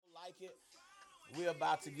like it. We're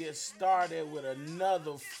about to get started with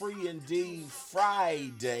another Free Indeed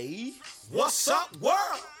Friday. What's up, world?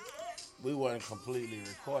 We wasn't completely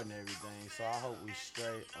recording everything, so I hope we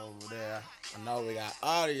straight over there. I know we got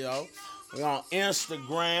audio. We're on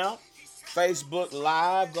Instagram, Facebook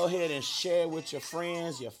Live. Go ahead and share with your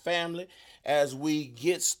friends, your family, as we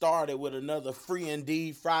get started with another Free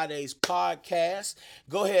Indeed Fridays podcast.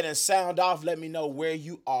 Go ahead and sound off. Let me know where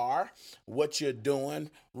you are, what you're doing.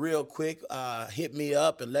 Real quick, hit me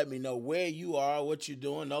up and let me know where you are, what you're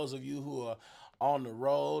doing. Those of you who are on the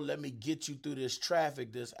road, let me get you through this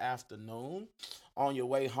traffic this afternoon on your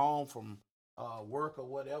way home from work or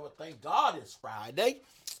whatever. Thank God it's Friday.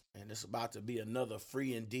 And it's about to be another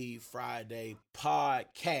Free Indeed Friday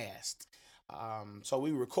podcast. So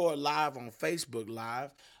we record live on Facebook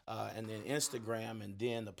Live and then Instagram, and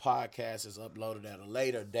then the podcast is uploaded at a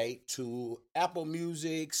later date to Apple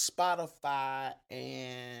Music, Spotify,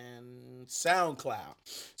 and SoundCloud.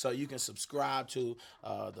 So you can subscribe to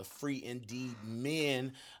the Free Indeed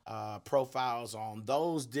Men profiles on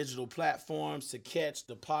those digital platforms to catch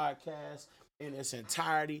the podcast in its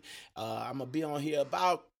entirety. I'm going to be on here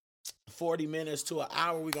about 40 minutes to an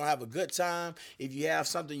hour. We're going to have a good time. If you have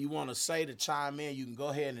something you want to say to chime in, you can go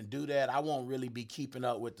ahead and do that. I won't really be keeping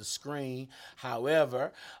up with the screen.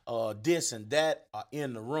 However, this and that are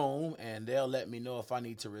in the room, and they'll let me know if I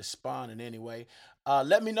need to respond in any way.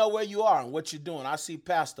 Let me know where you are and what you're doing. I see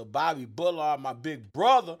Pastor Bobby Bullard, my big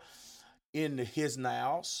brother, in his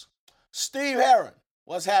nows. Steve Heron,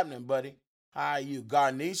 what's happening, buddy? How are you?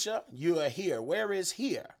 Garnisha, you are here. Where is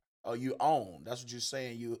here? Oh, you own. That's what you're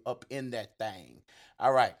saying. You up in that thing.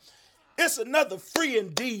 All right. It's another Free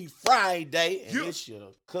Indeed Friday. And it's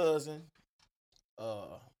your cousin.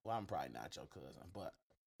 Well, I'm probably not your cousin, but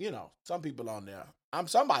some people on there. I'm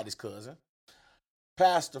somebody's cousin.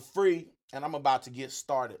 Pastor Free, and I'm about to get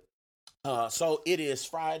started. So it is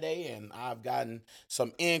Friday, and I've gotten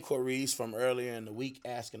some inquiries from earlier in the week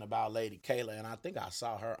asking about Lady Kayla, and I think I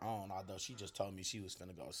saw her on, although she just told me she was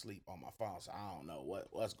finna go sleep on my phone, so I don't know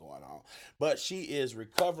what's going on. But she is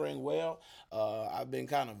recovering well. I've been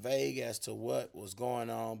kind of vague as to what was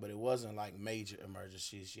going on, but it wasn't like major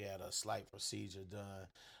emergency. She had a slight procedure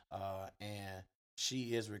done, and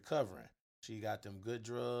she is recovering. She got them good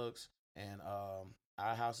drugs, and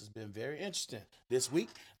our house has been very interesting this week.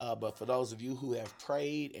 But for those of you who have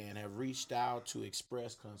prayed and have reached out to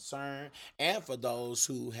express concern, and for those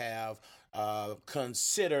who have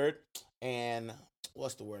considered and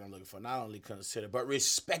what's the word I'm looking for? Not only considered, but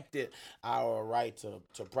respected our right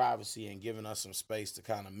to privacy and giving us some space to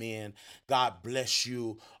kind of mend. God bless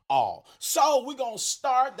you all. So we're going to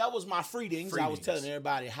start. That was my freedings. I was telling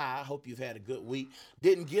everybody hi. I hope you've had a good week.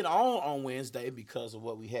 Didn't get on Wednesday because of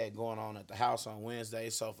what we had going on at the house on Wednesday.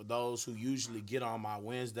 So for those who usually get on my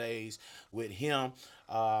Wednesdays with him,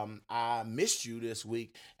 I missed you this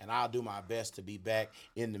week, and I'll do my best to be back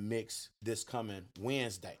in the mix this coming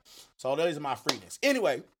Wednesday. So those are my freedoms.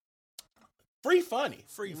 Anyway, real funny.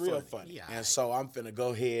 Yeah, and so I'm finna go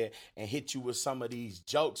ahead and hit you with some of these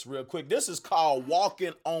jokes real quick. This is called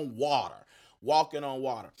Walking on Water. Walking on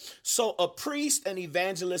water. So a priest, an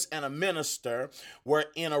evangelist, and a minister were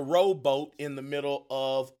in a rowboat in the middle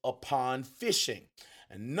of a pond fishing,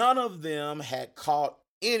 and none of them had caught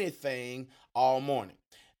anything all morning.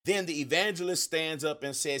 Then the evangelist stands up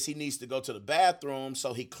and says he needs to go to the bathroom,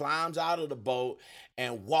 so he climbs out of the boat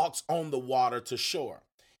and walks on the water to shore.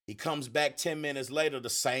 He comes back 10 minutes later the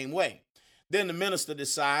same way. Then the minister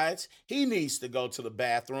decides he needs to go to the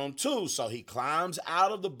bathroom too, so he climbs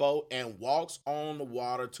out of the boat and walks on the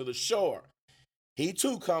water to the shore. He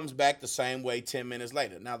too comes back the same way 10 minutes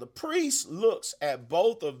later. Now the priest looks at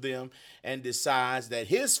both of them and decides that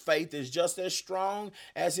his faith is just as strong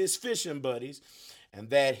as his fishing buddies, and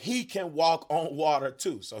that he can walk on water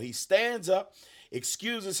too. So he stands up,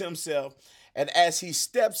 excuses himself, and as he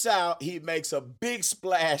steps out, he makes a big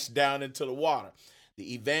splash down into the water.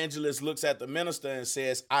 The evangelist looks at the minister and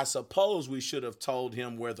says, I suppose we should have told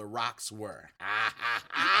him where the rocks were.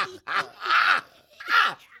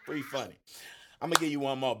 Pretty funny. I'm going to give you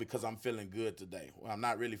one more because I'm feeling good today. Well, I'm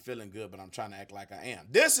not really feeling good, but I'm trying to act like I am.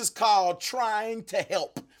 This is called Trying to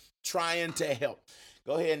Help. Trying to Help.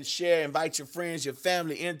 Go ahead and share, invite your friends, your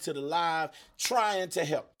family into the live, Trying to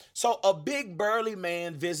Help. So a big burly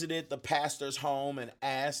man visited the pastor's home and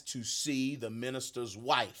asked to see the minister's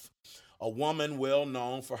wife, a woman well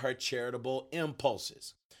known for her charitable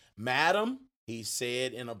impulses. Madam, he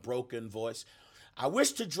said in a broken voice, I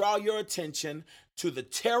wish to draw your attention to the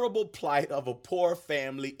terrible plight of a poor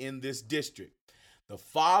family in this district. The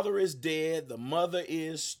father is dead, the mother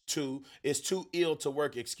is too ill to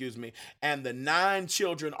work, and the 9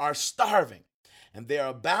 children are starving. And they're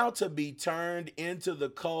about to be turned into the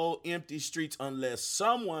cold, empty streets unless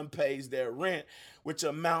someone pays their rent, which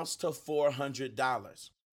amounts to $400.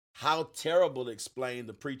 How terrible, explained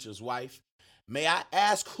the preacher's wife. May I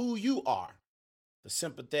ask who you are? The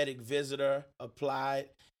sympathetic visitor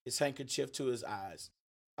applied his handkerchief to his eyes.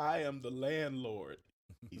 I am the landlord,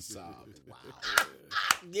 he sobbed. Wow.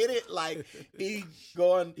 Get it? Like he's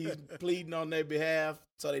pleading on their behalf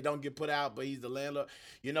so they don't get put out, but he's the landlord.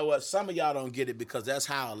 You know what? Some of y'all don't get it because that's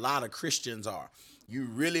how a lot of Christians are. You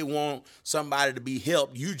really want somebody to be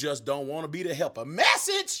helped. You just don't want to be the helper.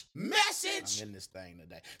 Message. I'm in this thing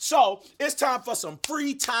today. So it's time for some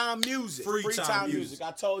free time music. Free time music.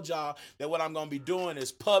 I told y'all that what I'm going to be doing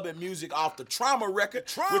is pubbing music off the Trauma record,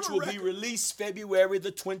 which will be released February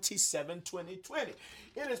the 27th, 2020.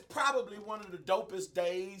 It is probably one of the dopest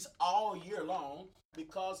days all year long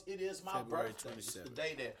because it is my birthday. It's the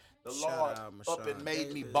day that the Lord up and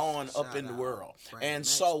made me born up in the world. And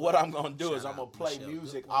so what I'm going to do is I'm going to play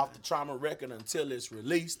music off the Trauma record until it's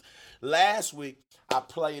released. Last week, I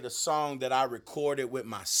played a song that I recorded with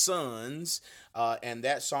my sons, and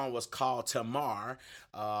that song was called Tamar.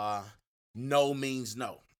 No means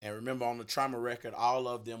no. And remember, on the Trauma record, all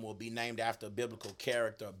of them will be named after a biblical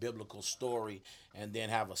character, a biblical story, and then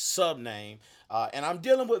have a sub-name. And I'm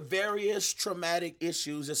dealing with various traumatic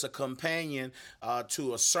issues. It's a companion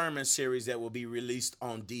to a sermon series that will be released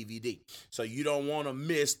on DVD. So you don't want to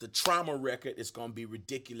miss the Trauma record. It's going to be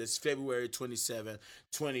ridiculous. February 27,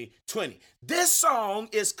 2020. This song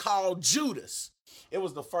is called Judas. It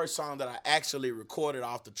was the first song that I actually recorded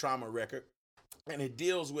off the Trauma record. And it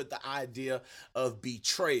deals with the idea of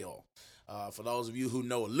betrayal. For those of you who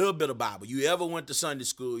know a little bit of Bible, you ever went to Sunday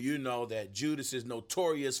school, you know that Judas is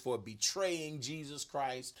notorious for betraying Jesus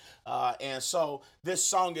Christ. And so this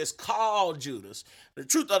song is called Judas. The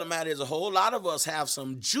truth of the matter is a whole lot of us have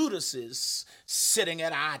some Judases sitting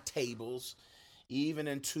at our tables, even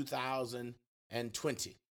in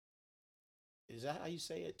 2020. Is that how you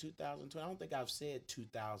say it, 2020? I don't think I've said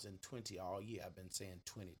 2020 all year. I've been saying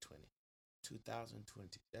 2020. 2020.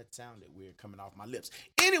 That sounded weird coming off my lips.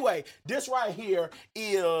 Anyway, this right here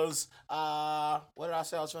is, what did I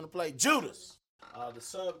say I was going to play? Judas. The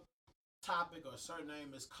subtopic or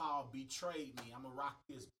surname is called Betrayed Me. I'm going to rock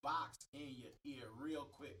this box in your ear real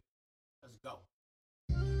quick. Let's go.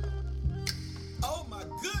 Oh my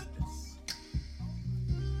goodness.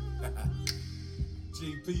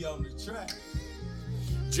 GP on the track.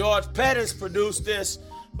 George Pettis produced this.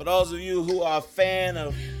 For those of you who are a fan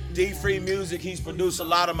of D-Free music, he's produced a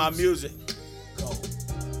lot of my music. Go.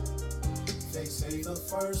 They say the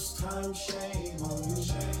first time, shame on you.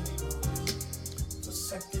 The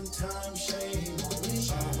second time, shame on you.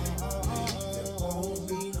 There won't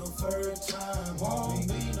be no third time. Won't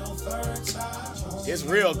be no third time. It's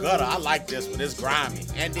real gutter. I like this one. It's grimy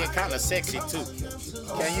and then kind of sexy too.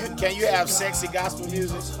 Can you have sexy gospel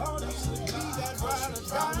music?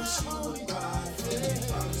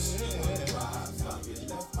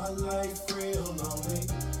 My life real lonely.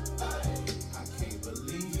 I can't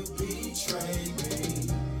believe you betrayed me.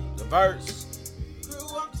 The verse.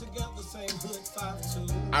 Grew up together, same hood,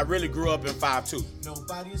 5'2". I really grew up in 5'2".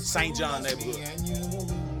 Nobody's St. John neighborhood. And you.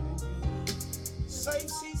 Same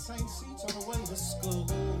seats on the way to school.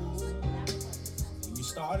 When you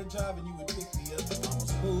started driving, you would pick me up and I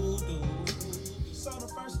was voodoo. So the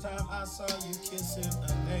first time I saw you kissing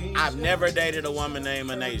Anasia. I've never dated a woman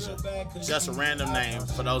named Anasia. Just a random name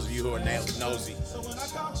for those of you who are nosy. So when I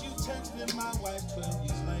caught you texting my wife 12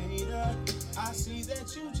 years later, I see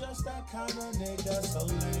that you just that kind of nigga. So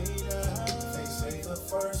later, they say the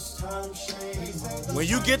first time shame. When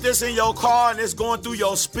you get this in your car and it's going through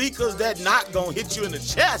your speakers, that knock gonna hit you in the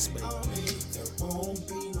chest, baby. There won't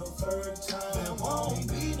be no third time. There won't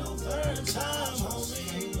be no third time, homie.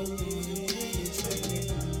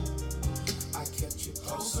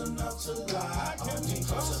 Close enough to lie.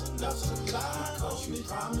 Close enough to lie. Cause you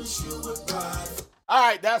promised you would ride. All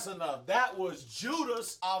right, that's enough. That was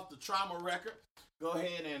Judas off the Trauma record. Go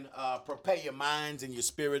ahead and prepare your minds and your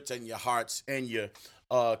spirits and your hearts and your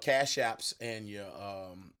Cash Apps and your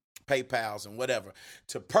PayPals and whatever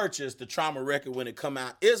to purchase the Trauma record when it come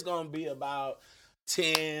out. It's going to be about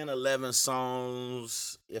 10, 11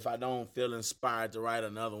 songs if I don't feel inspired to write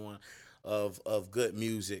another one of good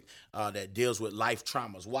music that deals with life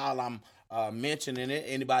traumas. While I'm mentioning it.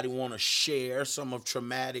 Anybody want to share some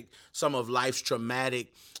of life's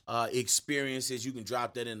traumatic experiences, you can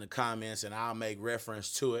drop that in the comments and I'll make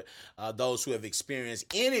reference to it. Those who have experienced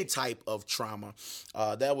any type of trauma,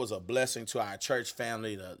 that was a blessing to our church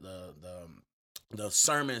family. The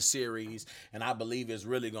sermon series, and I believe it's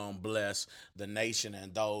really going to bless the nation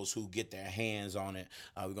and those who get their hands on it.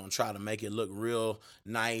 We're going to try to make it look real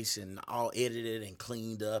nice and all edited and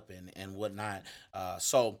cleaned up and whatnot.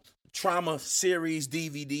 So Trauma Series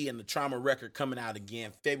DVD and the Trauma Record coming out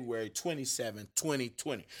again February 27,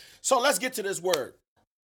 2020. So let's get to this word.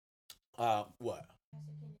 What?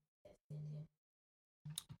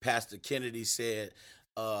 Pastor Kennedy said,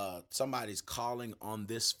 somebody's calling on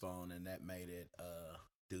this phone, and that made it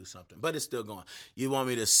do something, but it's still going. You want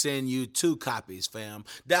me to send you 2 copies, fam?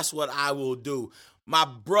 That's what I will do. My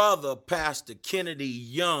brother, Pastor Kennedy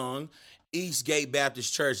Young, Eastgate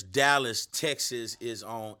Baptist Church, Dallas, Texas, is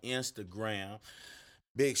on Instagram.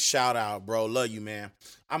 Big shout out, bro. Love you, man.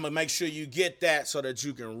 I'm gonna make sure you get that so that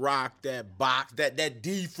you can rock that box, that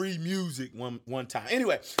D-free music one time.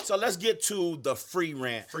 Anyway, so let's get to the free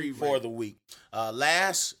rant for the week.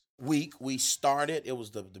 Last week we started, it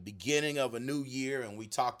was the beginning of a new year, and we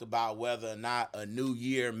talked about whether or not a new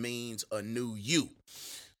year means a new you.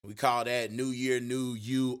 We call that new year, new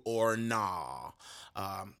you, or nah.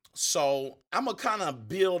 So I'm going to kind of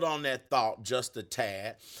build on that thought just a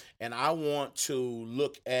tad, and I want to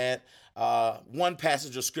look at one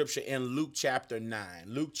passage of scripture in Luke chapter 9.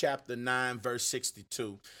 Luke chapter 9, verse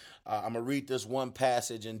 62. I'm going to read this one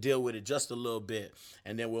passage and deal with it just a little bit,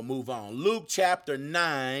 and then we'll move on. Luke chapter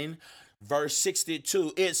 9, verse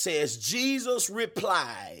 62, it says, Jesus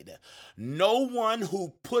replied, "No one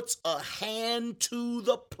who puts a hand to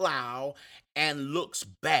the plow and looks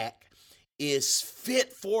back is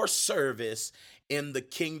fit for service in the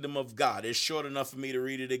kingdom of God." It's short enough for me to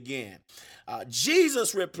read it again.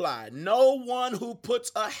 Jesus replied, "No one who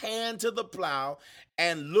puts a hand to the plow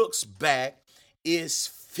and looks back is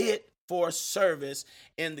fit for service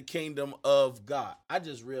in the kingdom of God." I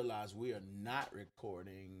just realized we are not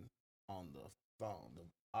recording on the phone,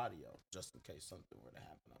 the audio, just in case something were to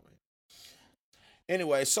happen over here.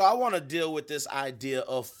 Anyway, so I want to deal with this idea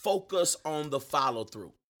of focus on the follow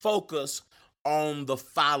through. Focus on the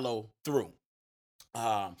follow through.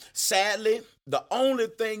 Sadly, the only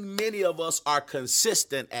thing many of us are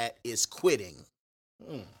consistent at is quitting.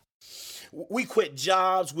 We quit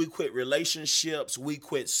jobs, we quit relationships, we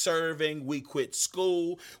quit serving, we quit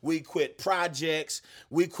school, we quit projects,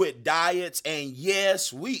 we quit diets, and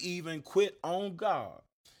yes, we even quit on God.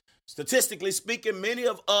 Statistically speaking, many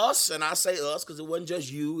of us, and I say us because it wasn't just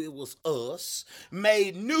you, it was us,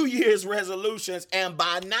 made New Year's resolutions, and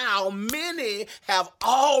by now, many have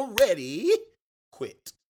already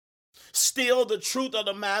quit. Still, the truth of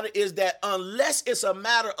the matter is that unless it's a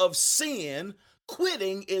matter of sin,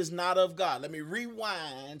 quitting is not of God. Let me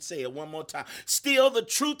rewind, say it one more time. Still, the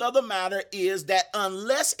truth of the matter is that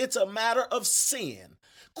unless it's a matter of sin,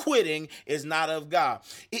 quitting is not of God.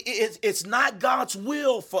 It's not God's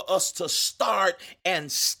will for us to start and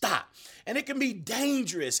stop. And it can be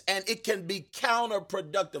dangerous and it can be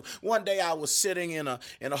counterproductive. One day I was sitting in a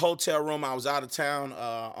hotel room. I was out of town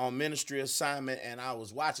on ministry assignment, and I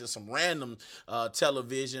was watching some random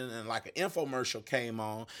television, and like an infomercial came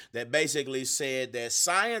on that basically said that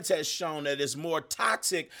science has shown that it's more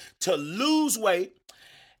toxic to lose weight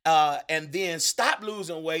and then stop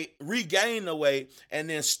losing weight, regain the weight, and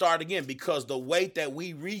then start again, because the weight that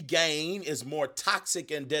we regain is more toxic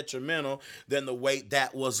and detrimental than the weight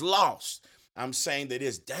that was lost. I'm saying that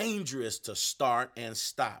it's dangerous to start and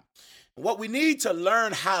stop. What we need to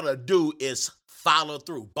learn how to do is follow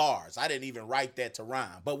through. Bars. I didn't even write that to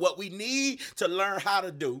rhyme. But what we need to learn how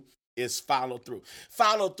to do is follow through.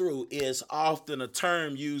 Follow through is often a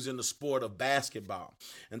term used in the sport of basketball.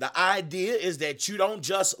 And the idea is that you don't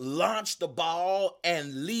just launch the ball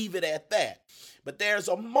and leave it at that. But there's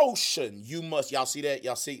a motion you must, y'all see that?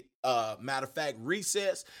 Y'all see, matter of fact,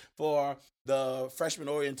 recess for the freshman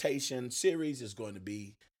orientation series is going to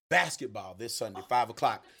be basketball this Sunday, 5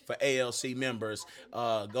 o'clock for ALC members.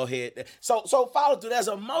 Go ahead. So follow through. There's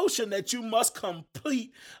a motion that you must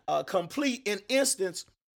complete in instance.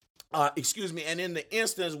 And in the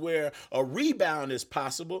instance where a rebound is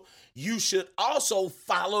possible, you should also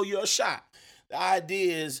follow your shot. The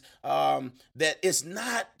idea is that it's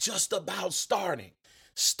not just about starting.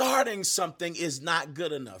 Starting something is not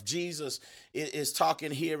good enough. Jesus is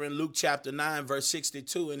talking here in Luke chapter 9, verse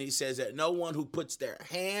 62, and he says that no one who puts their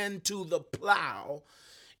hand to the plow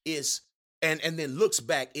is and then looks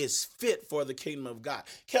back is fit for the kingdom of God.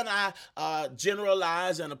 Can I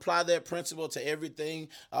generalize and apply that principle to everything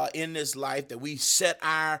in this life, that we set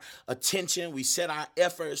our attention, we set our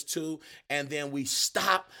efforts to, and then we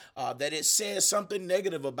stop, that it says something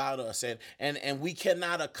negative about us, and we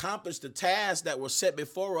cannot accomplish the tasks that were set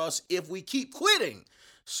before us if we keep quitting.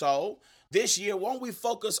 So this year, won't we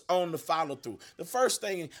focus on the follow through? The first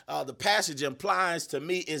thing the passage implies to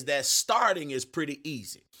me is that starting is pretty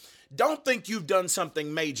easy. Don't think you've done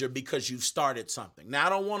something major because you've started something. Now, I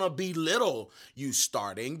don't want to belittle you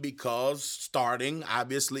starting, because starting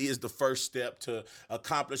obviously is the first step to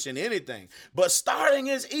accomplishing anything. But starting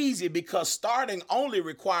is easy because starting only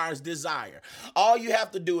requires desire. All you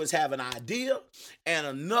have to do is have an idea and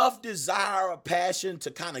enough desire or passion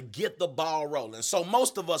to kind of get the ball rolling. So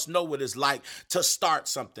most of us know what it's like to start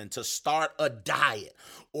something, to start a diet,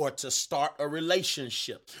 or to start a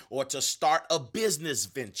relationship, or to start a business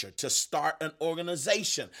venture, to start an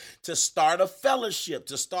organization, to start a fellowship,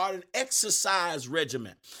 to start an exercise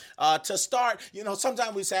regimen, to start,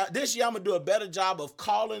 sometimes we say, this year I'm going to do a better job of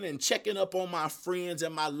calling and checking up on my friends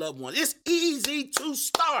and my loved ones. It's easy to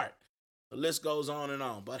start. The list goes on and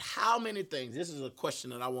on. But how many things, this is a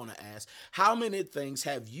question that I want to ask, how many things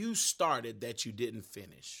have you started that you didn't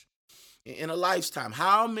finish? In a lifetime,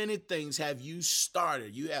 how many things have you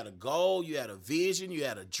started? You had a goal, you had a vision, you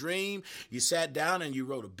had a dream, you sat down and you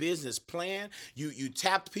wrote a business plan, you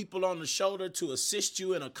tapped people on the shoulder to assist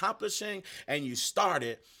you in accomplishing, and you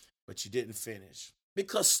started, but you didn't finish.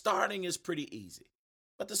 Because starting is pretty easy.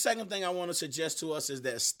 But the second thing I want to suggest to us is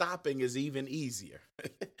that stopping is even easier.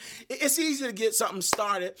 It's easy to get something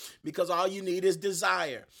started because all you need is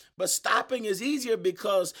desire. But stopping is easier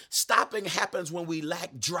because stopping happens when we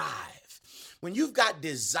lack drive. When you've got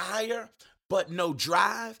desire but no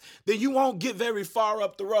drive, then you won't get very far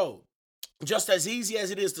up the road. Just as easy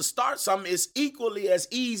as it is to start something, it's equally as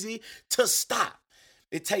easy to stop.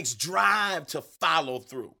 It takes drive to follow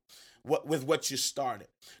through with what you started.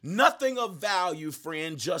 Nothing of value,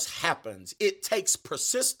 friend, just happens. It takes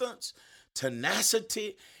persistence,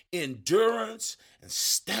 tenacity, endurance, and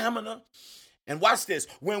stamina. And watch this.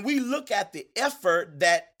 When we look at the effort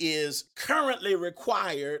that is currently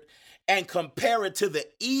required and compare it to the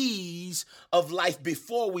ease of life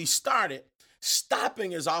before we started,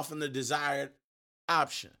 stopping is often the desired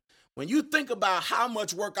option. When you think about how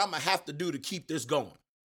much work I'm going to have to do to keep this going,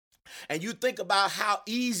 and you think about how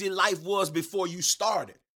easy life was before you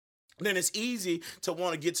started, then it's easy to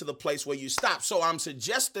want to get to the place where you stop. So I'm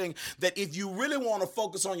suggesting that if you really want to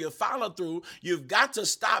focus on your follow through, you've got to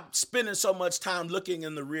stop spending so much time looking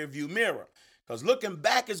in the rearview mirror. Because looking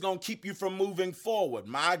back is going to keep you from moving forward.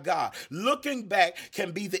 My God, looking back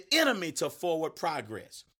can be the enemy to forward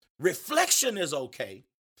progress. Reflection is okay,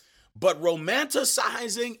 but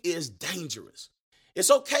romanticizing is dangerous. It's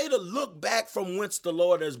okay to look back from whence the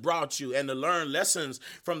Lord has brought you and to learn lessons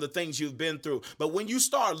from the things you've been through. But when you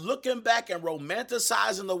start looking back and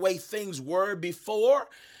romanticizing the way things were before,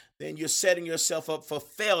 then you're setting yourself up for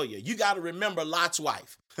failure. You got to remember Lot's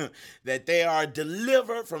wife, that they are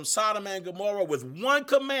delivered from Sodom and Gomorrah with one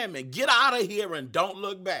commandment: get out of here and don't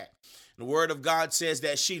look back. The word of God says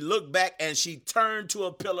that she looked back and she turned to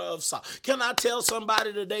a pillar of salt. Can I tell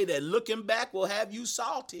somebody today that looking back will have you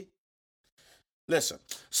salty? Listen,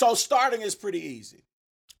 so starting is pretty easy.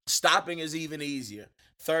 Stopping is even easier.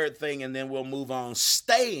 Third thing, and then we'll move on.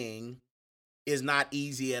 Staying is not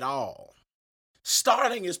easy at all.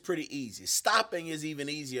 Starting is pretty easy. Stopping is even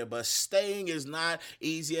easier, but staying is not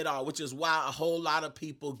easy at all, which is why a whole lot of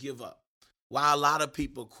people give up, why a lot of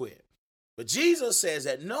people quit. But Jesus says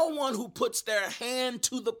that no one who puts their hand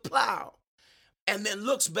to the plow and then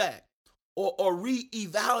looks back or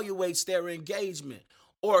reevaluates their engagement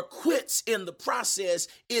or quits in the process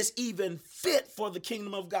is even fit for the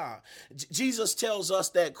kingdom of God. Jesus tells us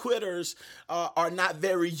that quitters are not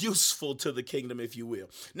very useful to the kingdom, if you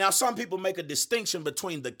will. Now, some people make a distinction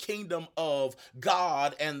between the kingdom of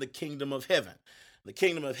God and the kingdom of heaven. The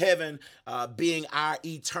kingdom of heaven being our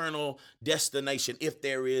eternal destination, if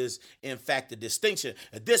there is, in fact, a distinction.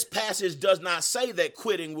 This passage does not say that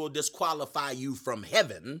quitting will disqualify you from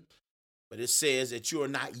heaven, but it says that you are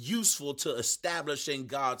not useful to establishing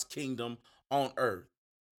God's kingdom on earth.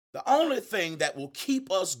 The only thing that will keep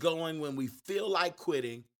us going when we feel like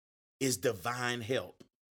quitting is divine help.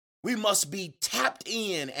 We must be tapped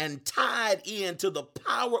in and tied in to the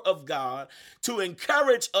power of God to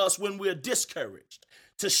encourage us when we're discouraged,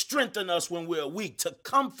 to strengthen us when we're weak, to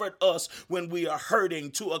comfort us when we are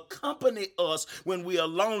hurting, to accompany us when we are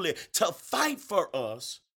lonely, to fight for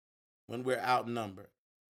us when we're outnumbered.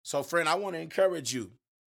 So, friend, I want to encourage you.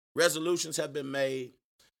 Resolutions have been made.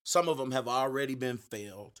 Some of them have already been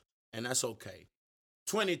failed, and that's okay.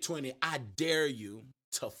 2020, I dare you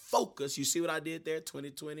to focus. You see what I did there?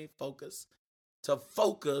 2020, focus. To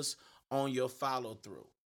focus on your follow through.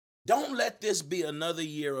 Don't let this be another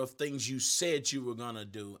year of things you said you were going to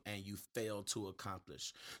do and you failed to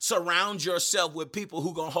accomplish. Surround yourself with people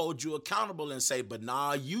who going to hold you accountable and say, but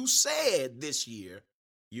nah, you said this year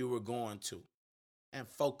you were going to. And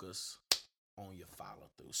focus on your follow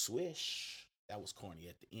through. Swish. That was corny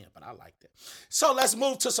at the end, but I liked it. So let's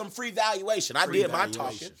move to some free valuation. I did my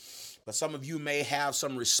talking, but some of you may have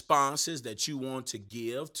some responses that you want to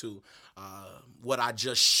give to what I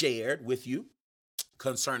just shared with you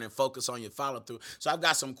concerning focus on your follow through. So I've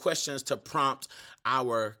got some questions to prompt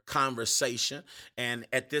our conversation. And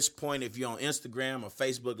at this point, if you're on Instagram or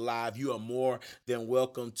Facebook Live, you are more than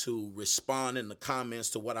welcome to respond in the comments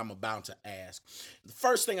to what I'm about to ask. The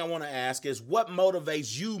first thing I want to ask is, what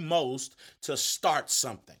motivates you most to start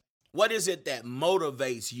something? What is it that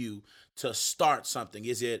motivates you to start something?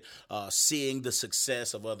 Is it seeing the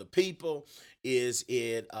success of other people? Is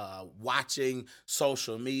it watching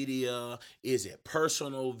social media? Is it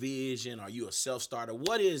personal vision? Are you a self-starter?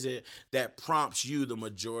 What is it that prompts you the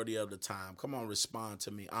majority of the time? Come on, respond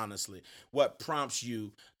to me honestly. What prompts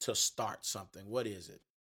you to start something? What is it?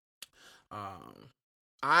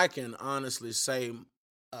 I can honestly say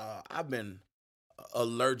I've been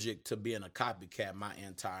allergic to being a copycat my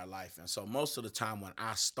entire life. And so most of the time when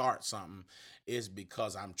I start something is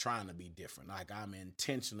because I'm trying to be different. Like I'm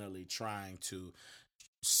intentionally trying to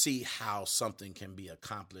see how something can be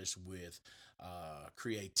accomplished with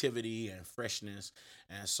creativity and freshness.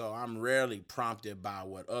 And so I'm rarely prompted by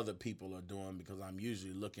what other people are doing because I'm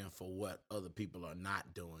usually looking for what other people are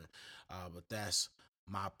not doing. But that's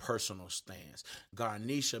my personal stance.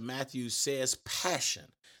 Garnisha Matthews says passion.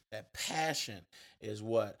 That passion is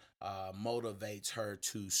what motivates her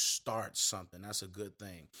to start something. That's a good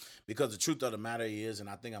thing. Because the truth of the matter is, and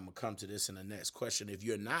I think I'm going to come to this in the next question, if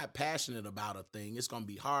you're not passionate about a thing, it's going to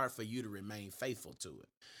be hard for you to remain faithful to it.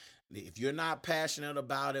 If you're not passionate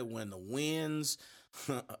about it, when the winds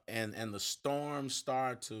and the storms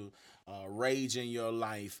start to rage in your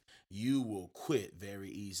life, you will quit very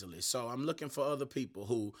easily. So I'm looking for other people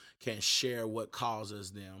who can share what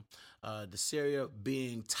causes them. The Syria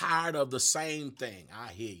being tired of the same thing.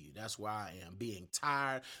 I hear you. That's where I am. Being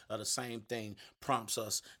tired of the same thing prompts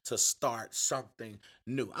us to start something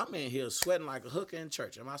new. I'm in here sweating like a hooker in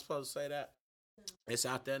church. Am I supposed to say that? It's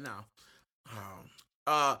out there now.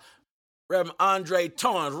 Reverend Andre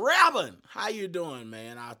Torrance. Reverend, how you doing,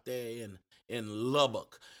 man, out there in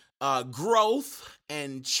Lubbock? Growth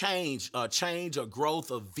and change or growth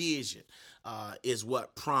of vision is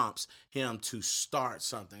what prompts him to start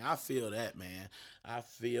something. I feel that, man. I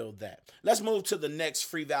feel that. Let's move to the next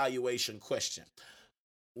free valuation question.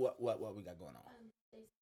 What we got going on?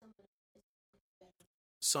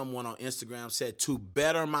 Someone on Instagram said, to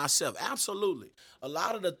better myself. Absolutely. A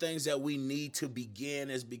lot of the things that we need to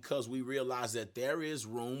begin is because we realize that there is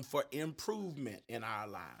room for improvement in our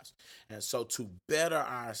lives. And so to better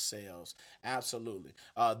ourselves, absolutely.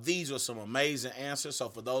 These are some amazing answers. So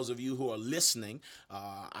for those of you who are listening,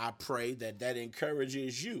 I pray that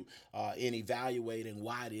encourages you in evaluating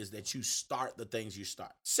why it is that you start the things you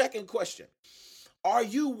start. Second question, are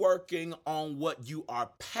you working on what you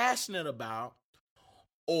are passionate about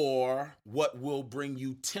or what will bring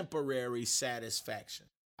you temporary satisfaction?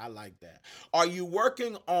 I like that. Are you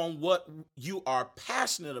working on what you are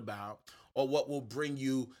passionate about or what will bring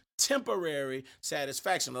you temporary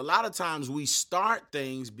satisfaction? A lot of times we start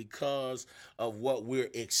things because of what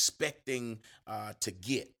we're expecting to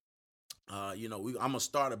get. I'm going to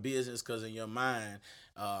start a business because in your mind,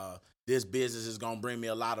 this business is going to bring me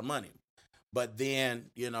a lot of money. But then,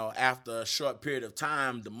 after a short period of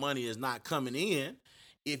time, the money is not coming in.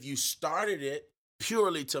 If you started it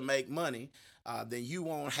purely to make money, then you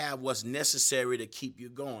won't have what's necessary to keep you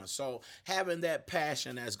going. So having that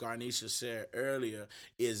passion, as Garnisha said earlier,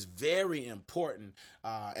 is very important.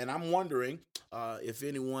 And I'm wondering if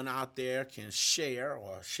anyone out there can share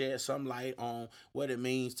or shed some light on what it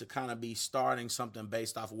means to kind of be starting something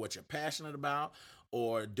based off of what you're passionate about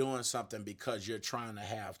or doing something because you're trying to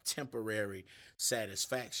have temporary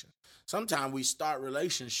satisfaction. Sometimes we start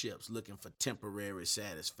relationships looking for temporary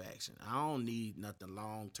satisfaction. I don't need nothing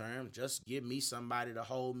long term. Just give me somebody to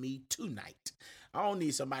hold me tonight. I don't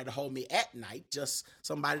need somebody to hold me at night. Just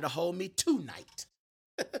somebody to hold me tonight.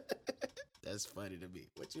 That's funny to me.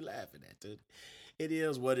 What you laughing at, dude? It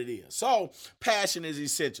is what it is. So passion is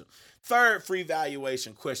essential. Third free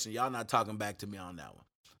valuation question. Y'all not talking back to me on that one.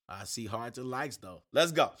 I see hearts and likes though.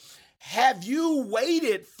 Let's go. Have you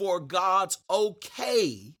waited for God's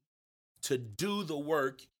okay to do the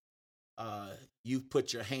work you've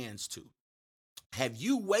put your hands to? Have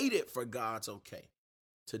you waited for God's okay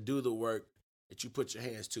to do the work that you put your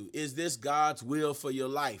hands to? Is this God's will for your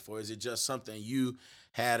life, or is it just something you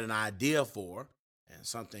had an idea for and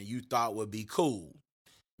something you thought would be cool?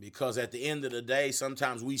 Because at the end of the day,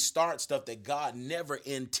 sometimes we start stuff that God never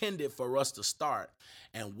intended for us to start.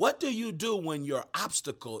 And what do you do when your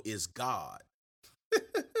obstacle is God?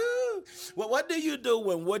 Well, what do you do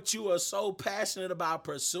when what you are so passionate about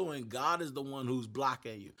pursuing, God is the one who's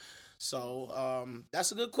blocking you? So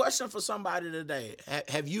that's a good question for somebody today.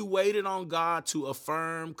 Have you waited on God to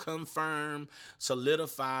affirm, confirm,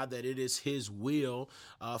 solidify that it is his will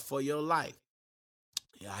for your life?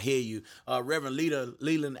 Yeah, I hear you. Reverend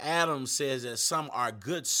Leland Adams says that some are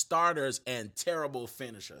good starters and terrible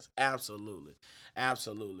finishers. Absolutely.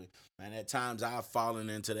 Absolutely. And at times I've fallen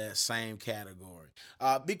into that same category.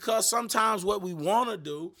 Because sometimes what we want to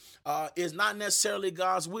do is not necessarily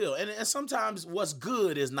God's will. And sometimes what's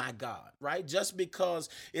good is not God, right? Just because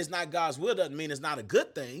it's not God's will doesn't mean it's not a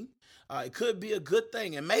good thing. It could be a good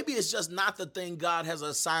thing. And maybe it's just not the thing God has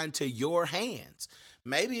assigned to your hands.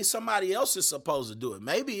 Maybe somebody else is supposed to do it.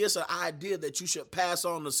 Maybe it's an idea that you should pass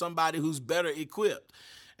on to somebody who's better equipped.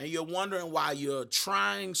 And you're wondering why you're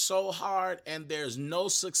trying so hard and there's no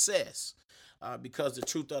success. Because the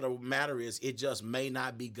truth of the matter is it just may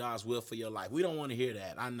not be God's will for your life. We don't want to hear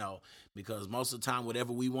that, I know, because most of the time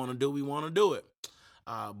whatever we want to do it.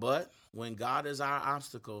 But when God is our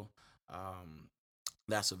obstacle,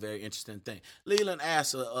 that's a very interesting thing. Leland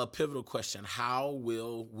asked a pivotal question. How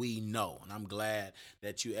will we know? And I'm glad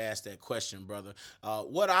that you asked that question, brother.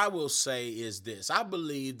 What I will say is this. I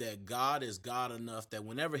believe that God is God enough that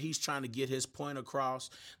whenever he's trying to get his point across,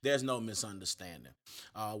 there's no misunderstanding.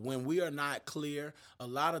 When we are not clear, a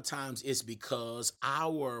lot of times it's because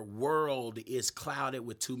our world is clouded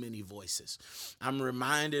with too many voices. I'm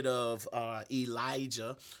reminded of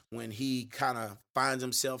Elijah when he kind of finds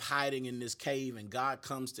himself hiding in this cave and God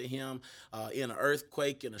comes to him in an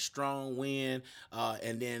earthquake, in a strong wind.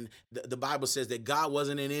 And then the Bible says that God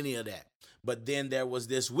wasn't in any of that. But then there was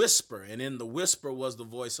this whisper, and in the whisper was the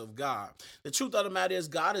voice of God. The truth of the matter is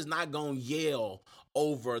God is not going to yell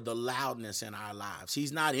over the loudness in our lives.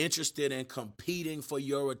 He's not interested in competing for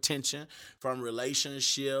your attention from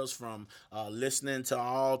relationships, from listening to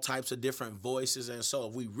all types of different voices. And so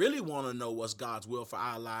if we really want to know what's God's will for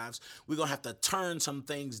our lives, we're going to have to turn some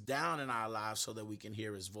things down in our lives so that we can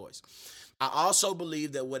hear his voice. I also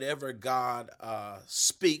believe that whatever God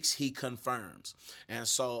speaks, he confirms. And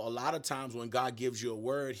so a lot of times when God gives you a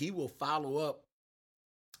word, he will follow up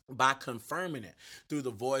by confirming it through the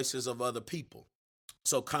voices of other people.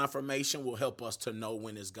 So confirmation will help us to know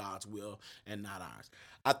when it's God's will and not ours.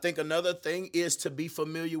 I think another thing is to be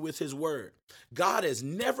familiar with his word. God is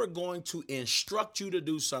never going to instruct you to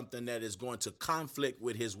do something that is going to conflict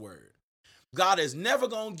with his word. God is never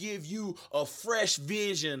going to give you a fresh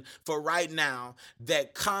vision for right now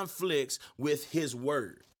that conflicts with his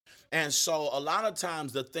word. And so a lot of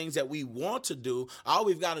times the things that we want to do, all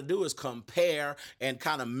we've got to do is compare and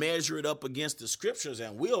kind of measure it up against the scriptures,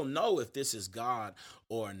 and we'll know if this is God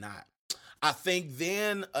or not. I think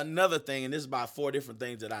then another thing, and this is about 4 different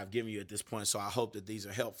things that I've given you at this point, so I hope that these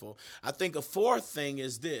are helpful. I think a 4th thing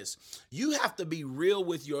is this. You have to be real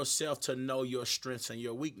with yourself to know your strengths and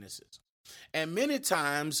your weaknesses. And many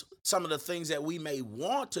times, some of the things that we may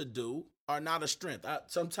want to do are not a strength.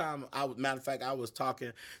 Matter of fact, I was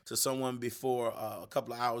talking to someone before a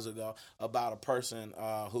couple of hours ago about a person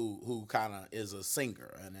who kind of is a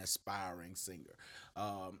singer, an aspiring singer.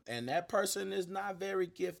 And that person is not very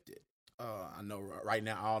gifted. I know right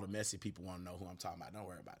now all the messy people want to know who I'm talking about. Don't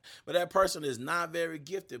worry about it. But that person is not very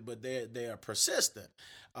gifted, but they are persistent.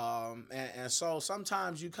 And so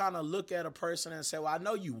sometimes you kind of look at a person and say, well, I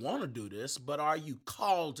know you want to do this, but are you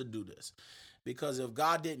called to do this? Because if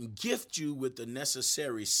God didn't gift you with the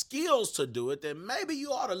necessary skills to do it, then maybe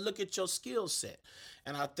you ought to look at your skill set.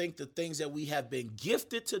 And I think the things that we have been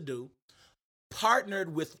gifted to do,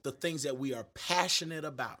 partnered with the things that we are passionate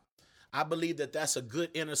about, I believe that that's a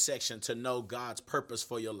good intersection to know God's purpose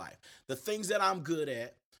for your life. The things that I'm good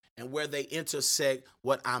at and where they intersect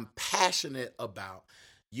what I'm passionate about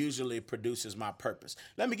usually produces my purpose.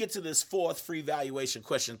 Let me get to this 4th free valuation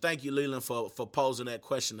question. Thank you, Leland, for posing that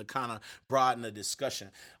question to kind of broaden the discussion.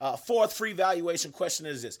 4th free valuation question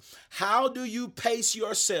is this. How do you pace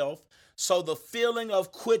yourself so the feeling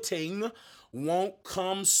of quitting won't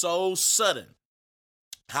come so sudden?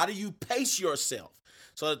 How do you pace yourself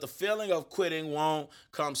so that the feeling of quitting won't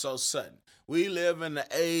come so sudden? We live in the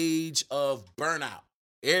age of burnout.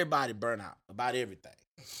 Everybody burn out about everything.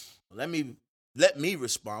 Let me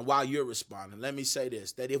respond while you're responding. Let me say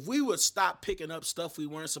this, that if we would stop picking up stuff we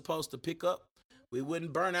weren't supposed to pick up, we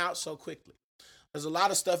wouldn't burn out so quickly. There's a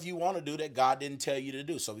lot of stuff you want to do that God didn't tell you to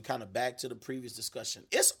do. So we kind of back to the previous discussion.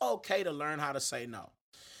 It's okay to learn how to say no.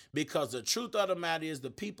 Because the truth of the matter is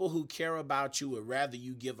the people who care about you would rather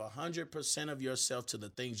you give 100% of yourself to the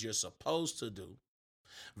things you're supposed to do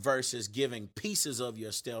versus giving pieces of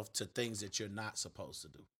yourself to things that you're not supposed to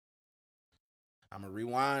do. I'm going to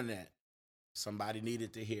rewind that. Somebody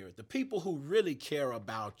needed to hear it. The people who really care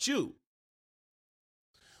about you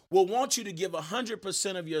will want you to give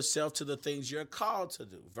 100% of yourself to the things you're called to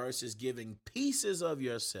do versus giving pieces of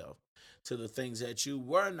yourself to the things that you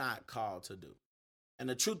were not called to do. And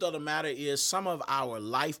the truth of the matter is some of our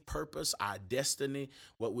life purpose, our destiny,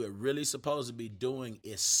 what we're really supposed to be doing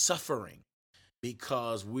is suffering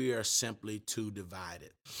because we are simply too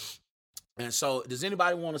divided. And so does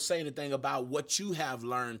anybody want to say anything about what you have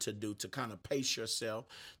learned to do to kind of pace yourself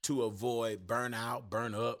to avoid burnout,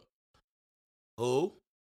 burn up? Who?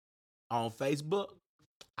 On Facebook?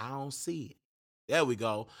 I don't see it. There we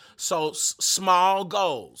go. So small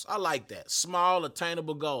goals. I like that. Small,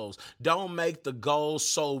 attainable goals. Don't make the goal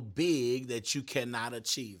so big that you cannot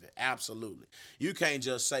achieve it. Absolutely. You can't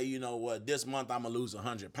just say, you know what, this month I'm going to lose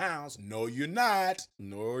 100 pounds. No, you're not.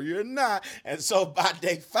 No, you're not. And so by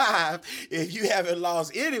day 5, if you haven't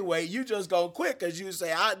lost any weight, you just go quit because you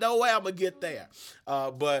say, no way I'm going to get there.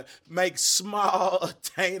 But make small,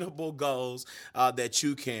 attainable goals that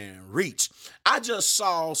you can reach. I just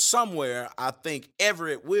saw somewhere, I think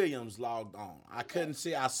Everett Williams logged on. I couldn't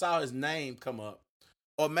see. I saw his name come up.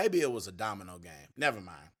 Or maybe it was a domino game. Never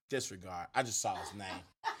mind. Disregard. I just saw his name.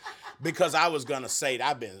 Because I was going to say that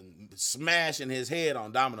I've been smashing his head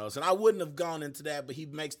on dominoes. And I wouldn't have gone into that, but he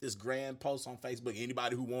makes this grand post on Facebook.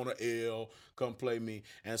 Anybody who want an L, come play me.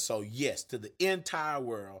 And so, yes, to the entire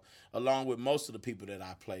world, along with most of the people that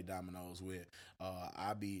I play dominoes with,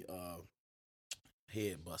 I be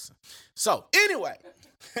head busting. So, anyway,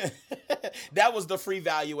 that was the free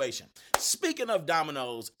valuation. Speaking of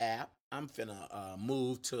Domino's app, I'm finna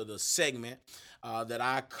move to the segment that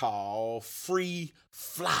I call Free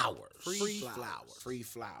Flowers. Free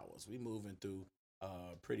Flowers. We moving through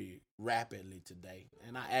pretty rapidly today.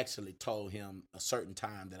 And I actually told him a certain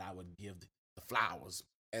time that I would give the flowers.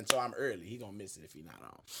 And so I'm early. He gonna miss it if he not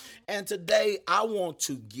on. And today I want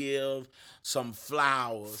to give some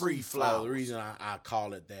flowers. Free flowers. The reason I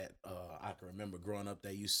call it that, I can remember growing up,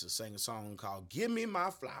 they used to sing a song called "Give Me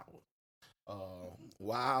My Flowers."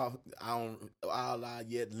 While I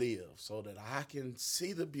yet live, so that I can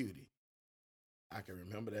see the beauty. I can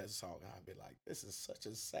remember that song. I'd be like, this is such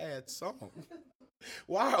a sad song.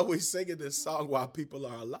 Why are we singing this song while people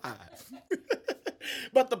are alive?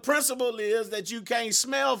 But the principle is that you can't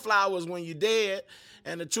smell flowers when you're dead.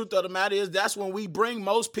 And the truth of the matter is that's when we bring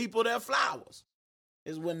most people their flowers.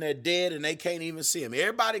 Is when they're dead and they can't even see them.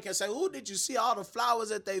 Everybody can say, "Oh, did you see all the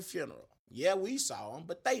flowers at their funeral?" Yeah, we saw them,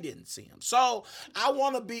 but they didn't see them. So I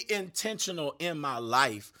want to be intentional in my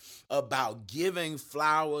life about giving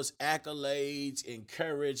flowers, accolades,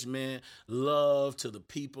 encouragement, love to the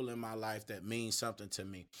people in my life that mean something to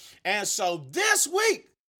me. And so this week,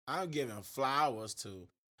 I'm giving flowers to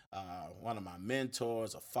one of my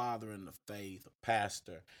mentors, a father in the faith, a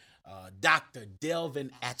pastor, Dr.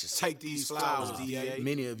 Delvin Atchison. Take these flowers, D.A.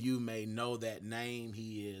 Many of you may know that name.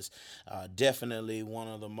 He is definitely one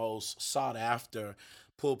of the most sought after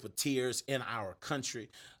pulpiteers in our country,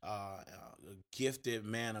 a gifted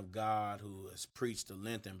man of God who has preached the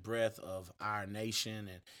length and breadth of our nation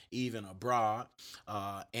and even abroad.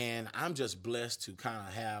 And I'm just blessed to kind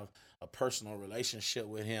of have a personal relationship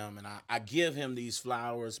with him. And I give him these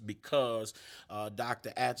flowers because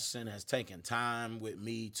Dr. Atchison has taken time with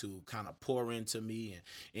me to kind of pour into me and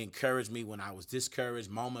encourage me when I was discouraged,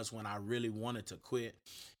 moments when I really wanted to quit.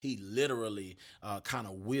 He literally kind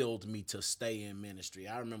of willed me to stay in ministry.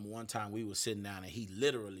 I remember one time we were sitting down and he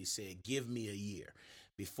literally said, "Give me a year.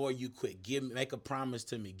 Before you quit, make a promise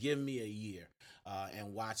to me. Give me a year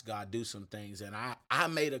and watch God do some things." And I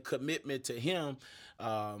made a commitment to him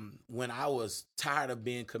when I was tired of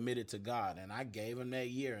being committed to God. And I gave him that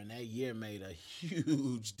year, and that year made a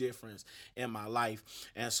huge difference in my life.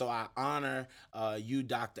 And so I honor you,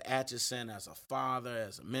 Dr. Atchison, as a father,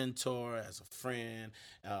 as a mentor, as a friend,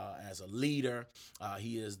 as a leader.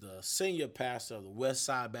 He is the senior pastor of the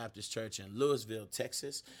Westside Baptist Church in Louisville,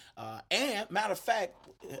 Texas. And matter of fact,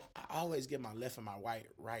 I always get my left and my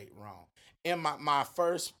right wrong. In my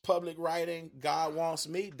first public writing, God Wants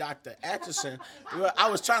Me, Dr. Atchison, I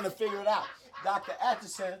was trying to figure it out. Dr.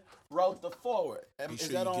 Atchison wrote the forward. Is sure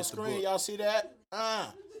that you on get the screen? book. Y'all see that?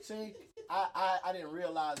 See, I didn't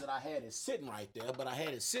realize that I had it sitting right there, but I had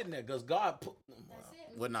it sitting there because God put.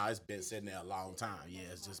 Well, no, it's been sitting there a long time. Yeah,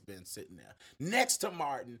 it's just been sitting there next to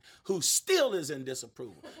Martin, who still is in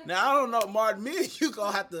disapproval. Now, I don't know, Martin, me and you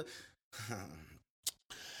gonna have to.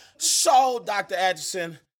 So, Dr.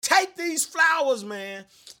 Atchison, take these flowers, man.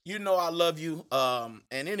 You know I love you. And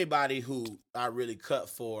anybody who I really cut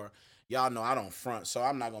for, y'all know I don't front, so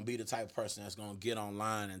I'm not gonna be the type of person that's gonna get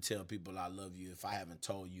online and tell people I love you if I haven't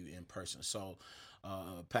told you in person. So,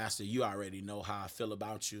 Pastor, you already know how I feel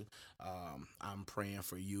about you. I'm praying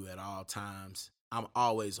for you at all times. I'm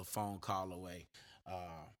always a phone call away.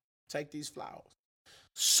 Take these flowers.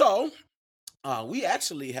 So, we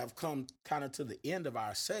actually have come kind of to the end of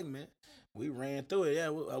our segment. We ran through it.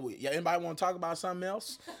 Yeah, anybody want to talk about something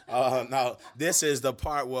else? No, this is the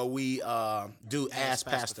part where we do Ask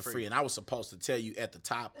Pastor Free. And I was supposed to tell you at the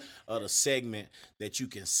top of the segment that you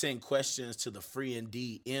can send questions to the Free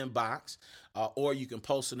Indeed inbox, or you can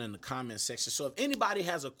post it in the comment section. So if anybody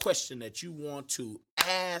has a question that you want to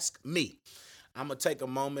ask me, I'm going to take a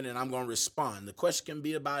moment and I'm going to respond. The question can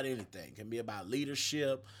be about anything. It can be about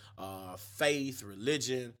leadership, faith,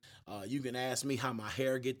 religion. You can ask me how my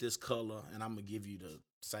hair get this color, and I'm going to give you the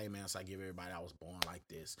same answer I give everybody. I was born like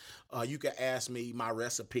this. You can ask me my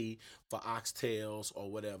recipe for oxtails or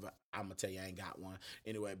whatever. I'm going to tell you I ain't got one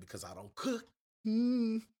anyway because I don't cook.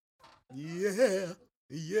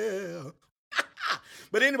 Yeah.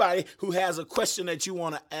 But anybody who has a question that you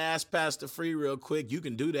want to ask Pastor Free real quick, you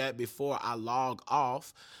can do that before I log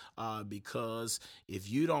off, because if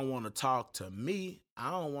you don't want to talk to me,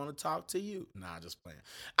 I don't want to talk to you. Nah, just playing.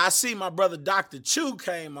 I see my brother Dr. Chew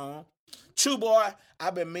came on. Chew boy,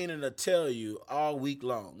 I've been meaning to tell you all week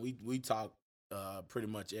long. We talk pretty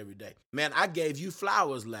much every day. Man, I gave you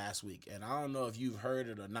flowers last week, and I don't know if you've heard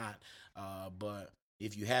it or not, but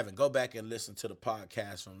if you haven't, go back and listen to the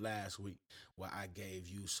podcast from last week where I gave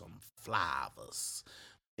you some flowers.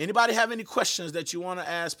 Anybody have any questions that you want to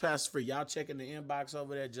ask Pastor Free? Y'all checking the inbox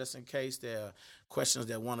over there just in case there are questions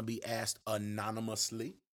that want to be asked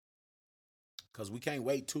anonymously. Because we can't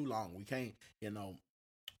wait too long. We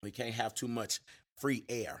can't have too much free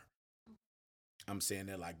air. I'm saying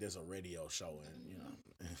that like there's a radio show and,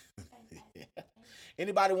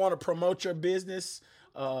 Anybody want to promote your business?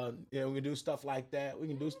 We can do stuff like that. We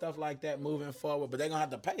can do stuff like that moving forward, but they're gonna have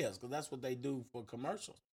to pay us because that's what they do for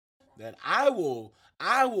commercials. That I will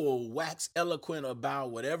wax eloquent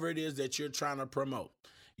about whatever it is that you're trying to promote.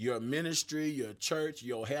 Your ministry, your church,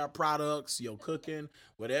 your hair products, your cooking,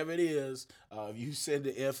 whatever it is, if you send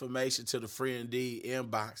the information to the Free Indeed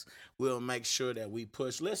inbox, we'll make sure that we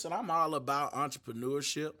push. Listen, I'm all about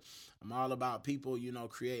entrepreneurship. I'm all about people,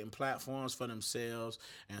 creating platforms for themselves.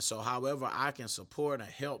 And so however I can support and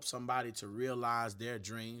help somebody to realize their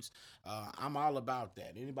dreams, I'm all about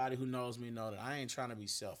that. Anybody who knows me know that I ain't trying to be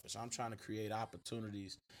selfish. I'm trying to create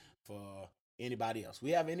opportunities for anybody else. We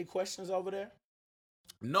have any questions over there?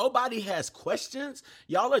 Nobody has questions.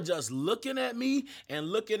 Y'all are just looking at me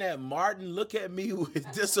and looking at Martin. Look at me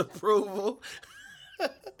with disapproval.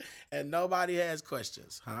 And nobody has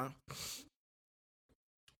questions, huh?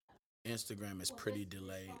 Instagram is pretty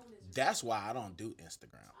delayed. That's why I don't do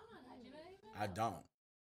Instagram. I don't.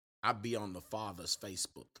 I be on the father's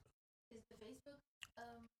Facebook. Is the Facebook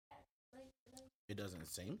delayed? It doesn't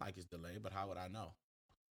seem like it's delayed, but how would I know?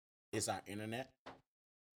 It's our internet.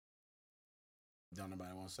 Don't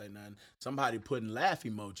nobody want to say nothing. Somebody putting laugh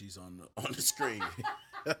emojis on the screen.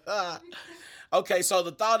 Okay, so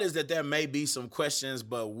the thought is that there may be some questions,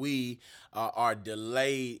 but we are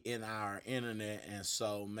delayed in our internet, and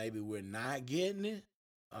so maybe we're not getting it.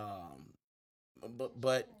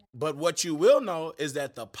 But what you will know is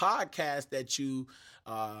that the podcast that you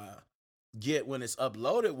get when it's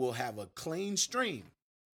uploaded will have a clean stream.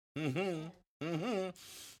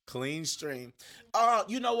 Clean stream.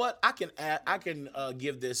 You know what? I can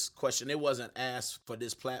give this question. It wasn't asked for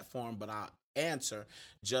this platform, but I answer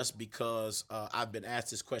just because I've been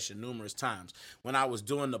asked this question numerous times. When I was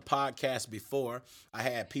doing the podcast before, I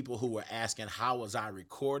had people who were asking how was I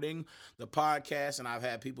recording the podcast, and I've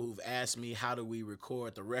had people who've asked me how do we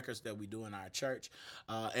record the records that we do in our church,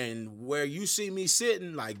 and where you see me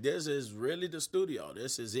sitting, like this is really the studio.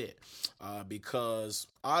 This is it, because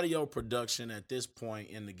audio production at this point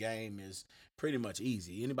in the game is pretty much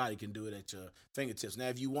easy. Anybody can do it at your fingertips. Now,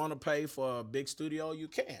 if you want to pay for a big studio, you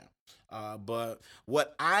can. But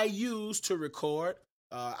what I use to record,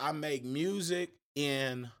 I make music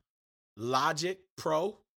in Logic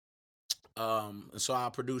Pro. And so I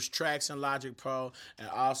produce tracks in Logic Pro, and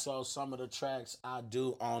also some of the tracks I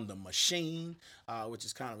do on the machine, which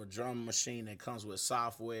is kind of a drum machine that comes with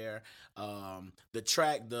software.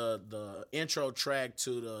 The intro track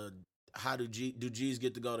to the How do G's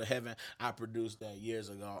Get to Go to Heaven? I produced that years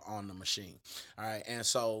ago on the machine. All right, and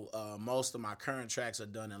so most of my current tracks are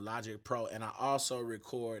done in Logic Pro, and I also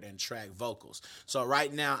record and track vocals. So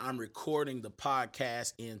right now I'm recording the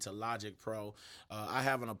podcast into Logic Pro. I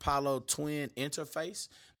have an Apollo Twin interface.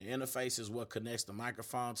 The interface is what connects the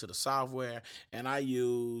microphone to the software, and I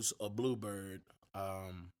use a Bluebird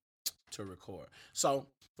to record. So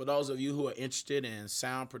for those of you who are interested in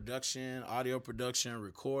sound production, audio production,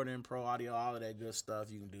 recording, pro audio, all of that good stuff,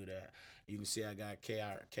 you can do that. You can see I got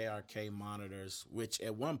KRK monitors, which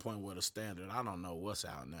at one point were the standard. I don't know what's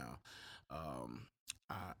out now.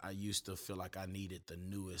 I used to feel like I needed the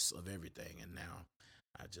newest of everything, and now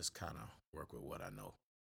I just kind of work with what I know.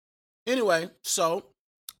 Anyway, so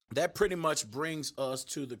that pretty much brings us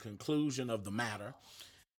to the conclusion of the matter.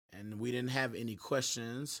 And we didn't have any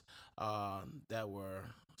questions that were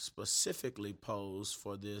specifically posed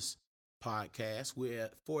for this podcast. We're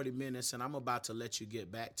at 40 minutes, and I'm about to let you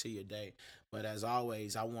get back to your day. But as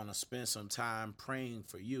always, I want to spend some time praying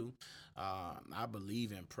for you. I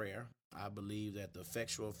believe in prayer. I believe that the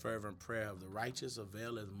effectual, fervent prayer of the righteous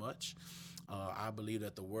availeth much. I believe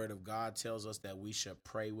that the word of God tells us that we should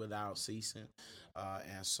pray without ceasing.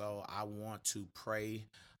 And so I want to pray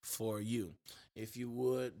for you. If you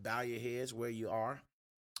would, bow your heads where you are,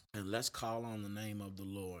 and let's call on the name of the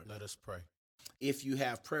Lord. Let us pray. If you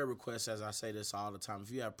have prayer requests, as I say this all the time,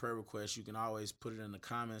 if you have prayer requests, you can always put it in the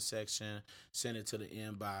comment section, send it to the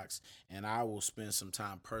inbox, and I will spend some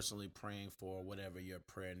time personally praying for whatever your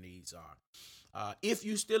prayer needs are. If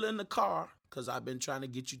you're still in the car, because I've been trying to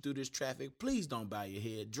get you through this traffic, please don't bow your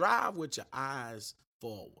head. Drive with your eyes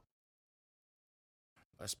forward.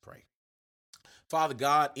 Let's pray. Father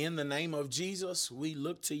God, in the name of Jesus, we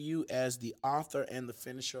look to you as the author and the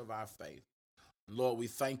finisher of our faith. Lord, we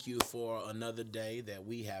thank you for another day that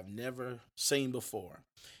we have never seen before.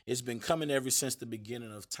 It's been coming ever since the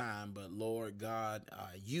beginning of time, but Lord God,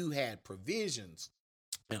 you had provisions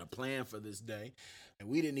and a plan for this day, and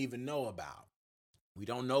we didn't even know about. We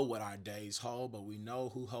don't know what our days hold, but we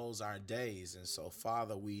know who holds our days. And so,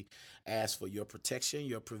 Father, we ask for your protection,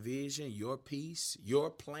 your provision, your peace, your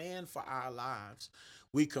plan for our lives.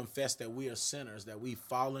 We confess that we are sinners, that we've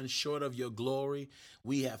fallen short of your glory.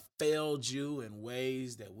 We have failed you in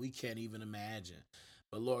ways that we can't even imagine.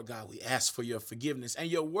 But Lord God, we ask for your forgiveness. And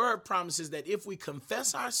your word promises that if we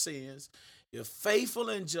confess our sins, you're faithful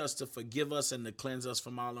and just to forgive us and to cleanse us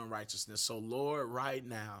from all unrighteousness. So Lord, right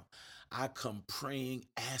now, I come praying,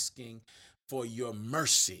 asking for your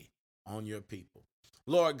mercy on your people.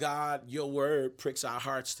 Lord God, your word pricks our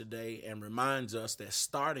hearts today and reminds us that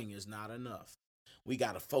starting is not enough. We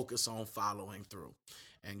got to focus on following through.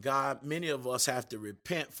 And God, many of us have to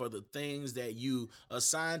repent for the things that you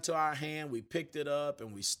assigned to our hand. We picked it up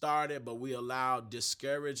and we started, but we allowed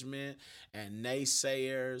discouragement and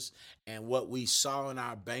naysayers and what we saw in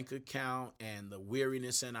our bank account and the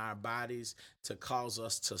weariness in our bodies to cause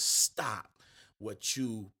us to stop what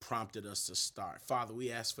you prompted us to start. Father,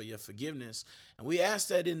 we ask for your forgiveness, and we ask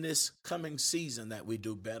that in this coming season that we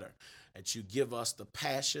do better, that you give us the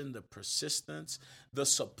passion, the persistence, the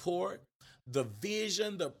support, the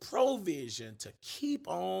vision, the provision to keep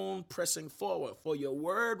on pressing forward. For your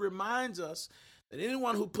word reminds us that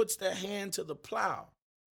anyone who puts their hand to the plow,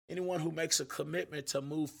 anyone who makes a commitment to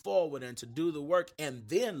move forward and to do the work and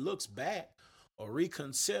then looks back or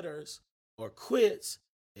reconsiders or quits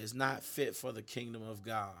is not fit for the kingdom of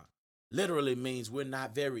God. Literally means we're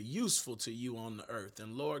not very useful to you on the earth.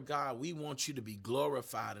 And Lord God, we want you to be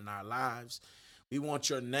glorified in our lives. We want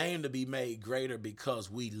your name to be made greater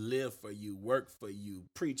because we live for you, work for you,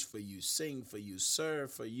 preach for you, sing for you,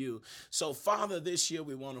 serve for you. So, Father, this year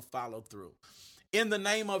we want to follow through. In the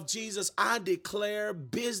name of Jesus, I declare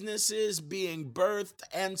businesses being birthed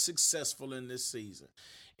and successful in this season.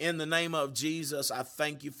 In the name of Jesus, I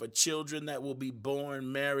thank you for children that will be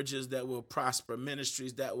born, marriages that will prosper,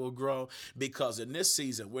 ministries that will grow, because in this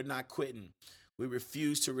season, we're not quitting. We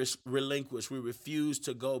refuse to relinquish. We refuse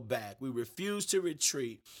to go back. We refuse to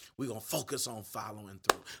retreat. We're going to focus on following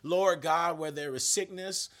through. Lord God, where there is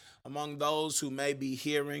sickness among those who may be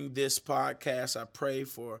hearing this podcast, I pray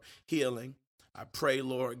for healing. I pray,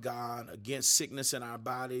 Lord God, against sickness in our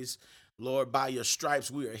bodies. Lord, by your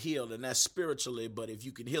stripes we are healed, and that's spiritually. But if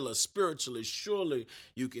you can heal us spiritually, surely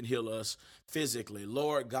you can heal us physically.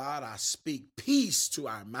 Lord God, I speak peace to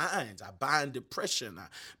our minds. I bind depression. I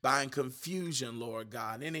bind confusion, Lord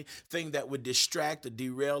God. Anything that would distract or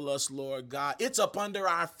derail us, Lord God, it's up under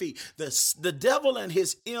our feet. The devil and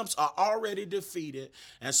his imps are already defeated.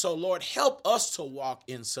 And so, Lord, help us to walk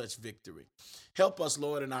in such victory. Help us,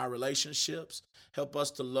 Lord, in our relationships. Help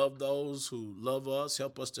us to love those who love us.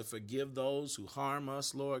 Help us to forgive those who harm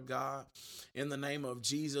us, Lord God. In the name of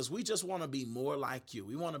Jesus, we just want to be more like you.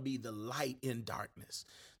 We want to be the light in darkness,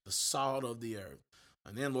 the salt of the earth.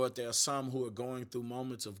 And then, Lord, there are some who are going through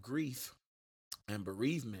moments of grief and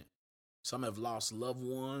bereavement. Some have lost loved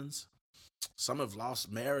ones. Some have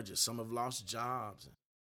lost marriages. Some have lost jobs.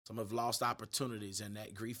 Some have lost opportunities, and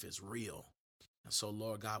that grief is real. And so,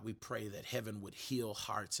 Lord God, we pray that heaven would heal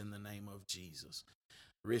hearts in the name of Jesus.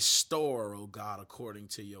 Restore, oh God, according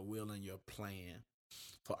to your will and your plan.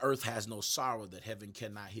 For earth has no sorrow that heaven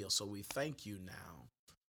cannot heal. So we thank you now.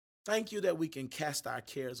 Thank you that we can cast our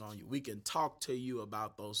cares on you. We can talk to you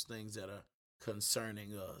about those things that are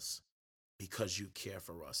concerning us because you care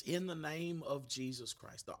for us. In the name of Jesus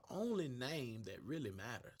Christ, the only name that really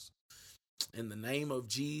matters. In the name of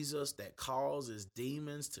Jesus that causes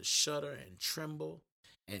demons to shudder and tremble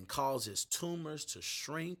and causes tumors to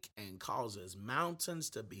shrink and causes mountains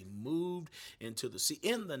to be moved into the sea.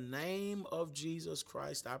 In the name of Jesus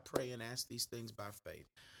Christ, I pray and ask these things by faith.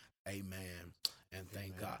 Amen. And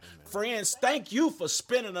thank God. Amen. Friends, thank you for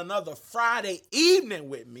spending another Friday evening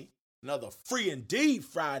with me. Another Free Indeed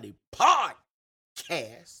Friday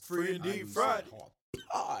podcast. Free Indeed Friday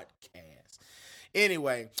podcast.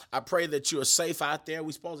 Anyway, I pray that you are safe out there.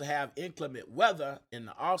 We're supposed to have inclement weather in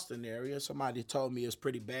the Austin area. Somebody told me it's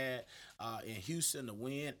pretty bad in Houston, the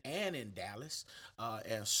wind, and in Dallas.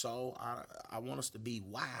 And so I want us to be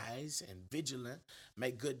wise and vigilant,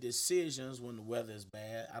 make good decisions when the weather is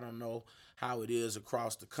bad. I don't know how it is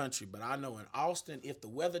across the country, but I know in Austin, if the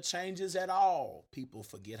weather changes at all, people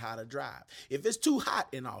forget how to drive. If it's too hot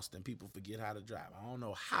in Austin, people forget how to drive. I don't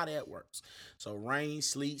know how that works. So rain,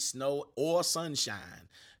 sleet, snow, or sunshine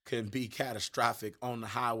can be catastrophic on the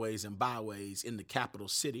highways and byways in the capital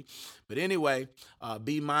city. But anyway,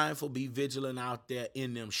 be mindful, be vigilant out there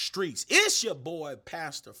in them streets. It's your boy,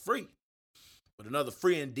 Pastor Free, with another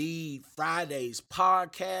Free Indeed Fridays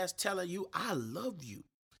podcast telling you I love you.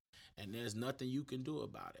 And there's nothing you can do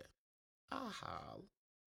about it. I'll holler.